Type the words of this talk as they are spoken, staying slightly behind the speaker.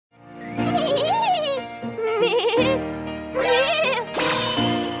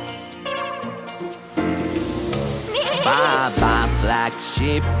Baa Baa, black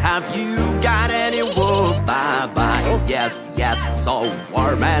sheep, have you got any wool? Baa Baa, yes, yes, so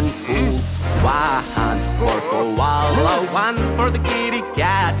warm and cool. One for koala, one for the kitty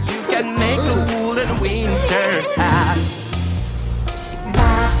cat. You can make a woolen winter hat.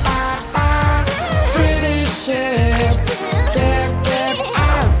 Baa Baa Baa, pretty sheep, give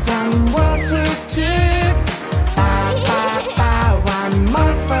out some wool to keep. Baa Baa Baa, one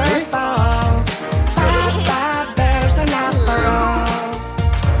more fur ball. Baa Baa, there's enough for all.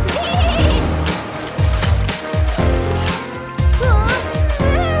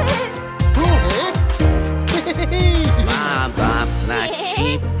 Baa Baa, black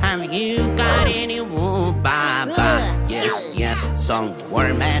sheep, have you got any wool? Baa Baa, yes, yes, so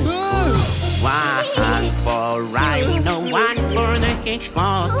warm and cool. One for Rhino, one for the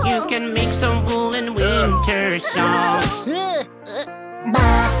Hedgehog. You can make some woolen winter socks.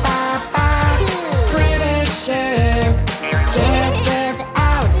 Baa Baa Baa, pretty sheep, give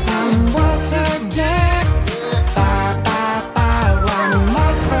out some wool to keep. Baa Baa Baa, one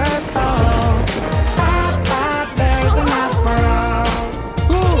more fur ball. Baa Baa, there's enough for all.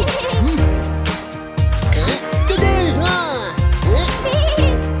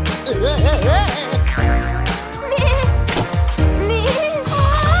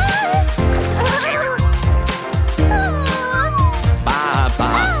 Baa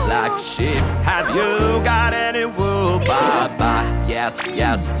Baa, black sheep, have you got any wool? Baa Baa, yes,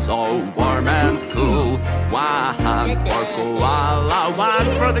 yes, so warm and cool. One for koala, one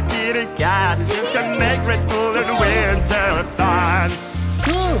for the kitty cat. You can make red wool in winter pants.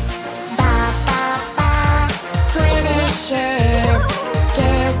 Baa Baa Baa, pretty sheep,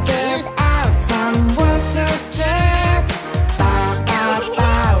 give out some wool to keep. Baa Baa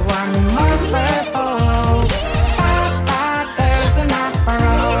Baa, one more fur ball. Baa Baa, there's enough for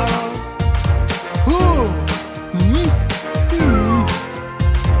all.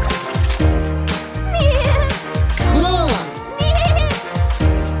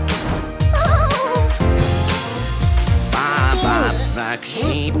 Baa Baa, black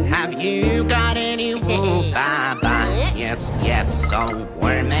sheep, have you got any wool? Baa Baa, yes, yes, so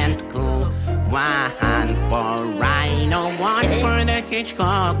warm and cool. One for Rhino, one for the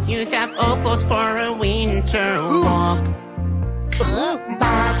Hedgehog. You have opals for a winter walk.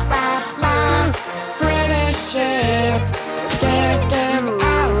 Baa Baa Baa, pretty sheep, give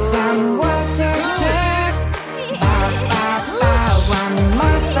out some wool to keep. Baa Baa Baa, one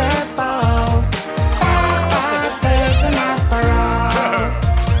more fur ball. Baa Baa, there's enough for all.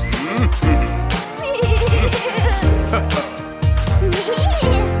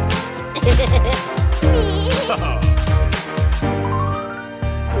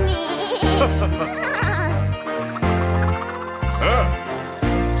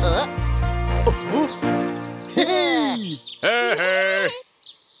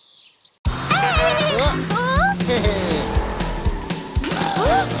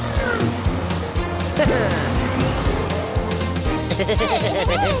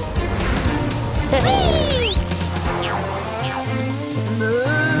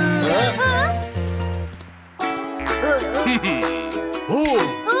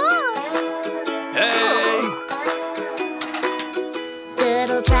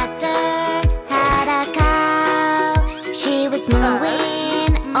 Little tractor had a cow. She was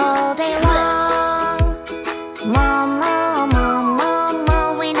mooing all day long. Moo, moo, moo, moo,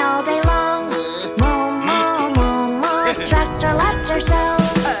 mooing all day long. Moo, moo, moo, moo, tractor loved her so.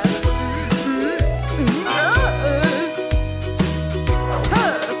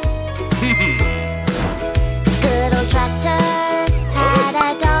 Good old tractor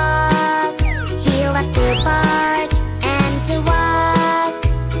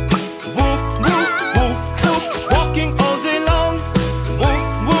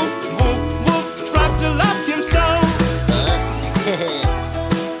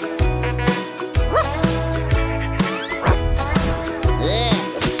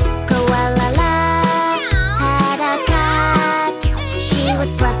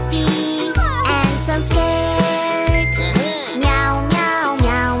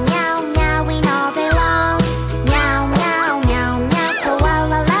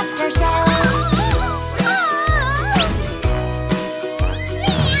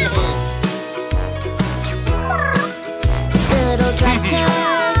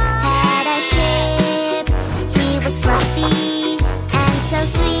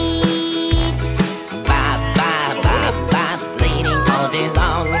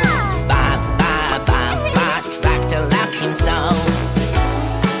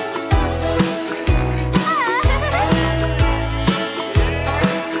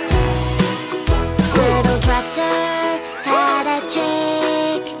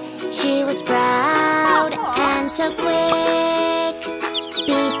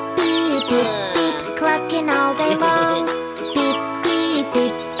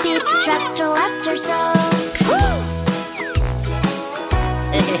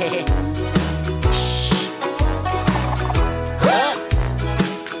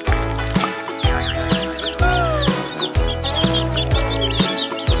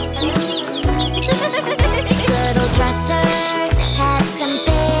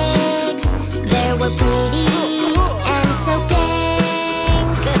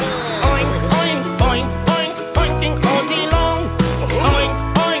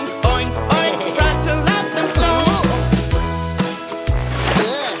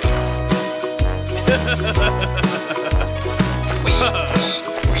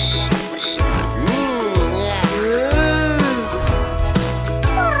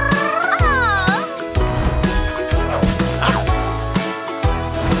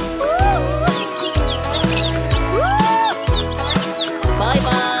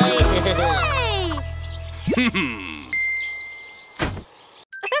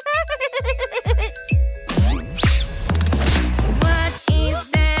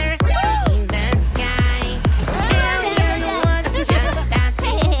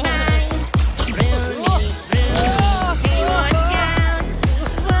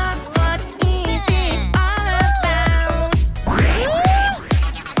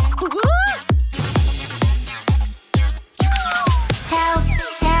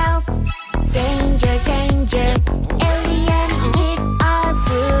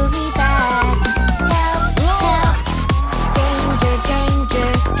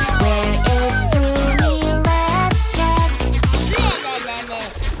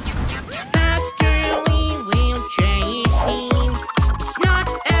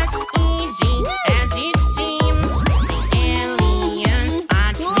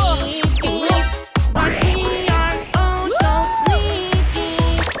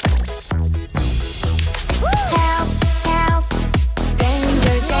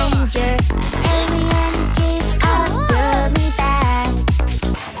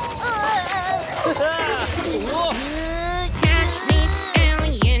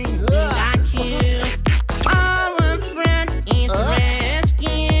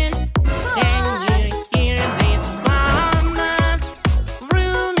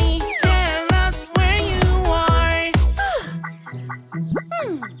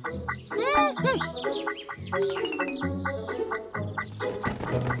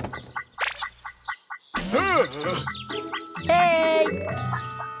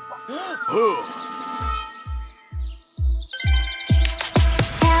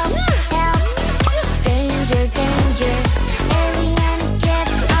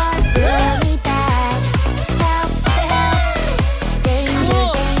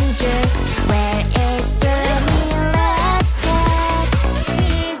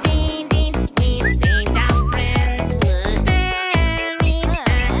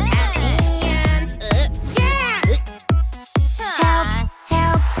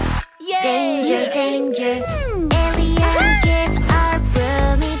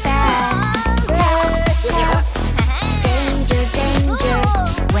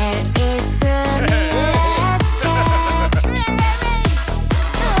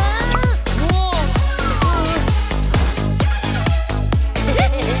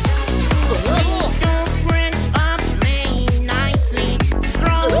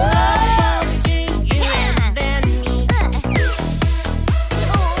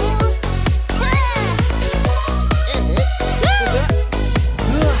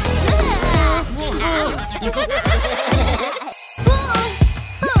Time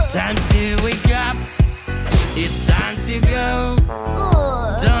to wake up. It's time to go.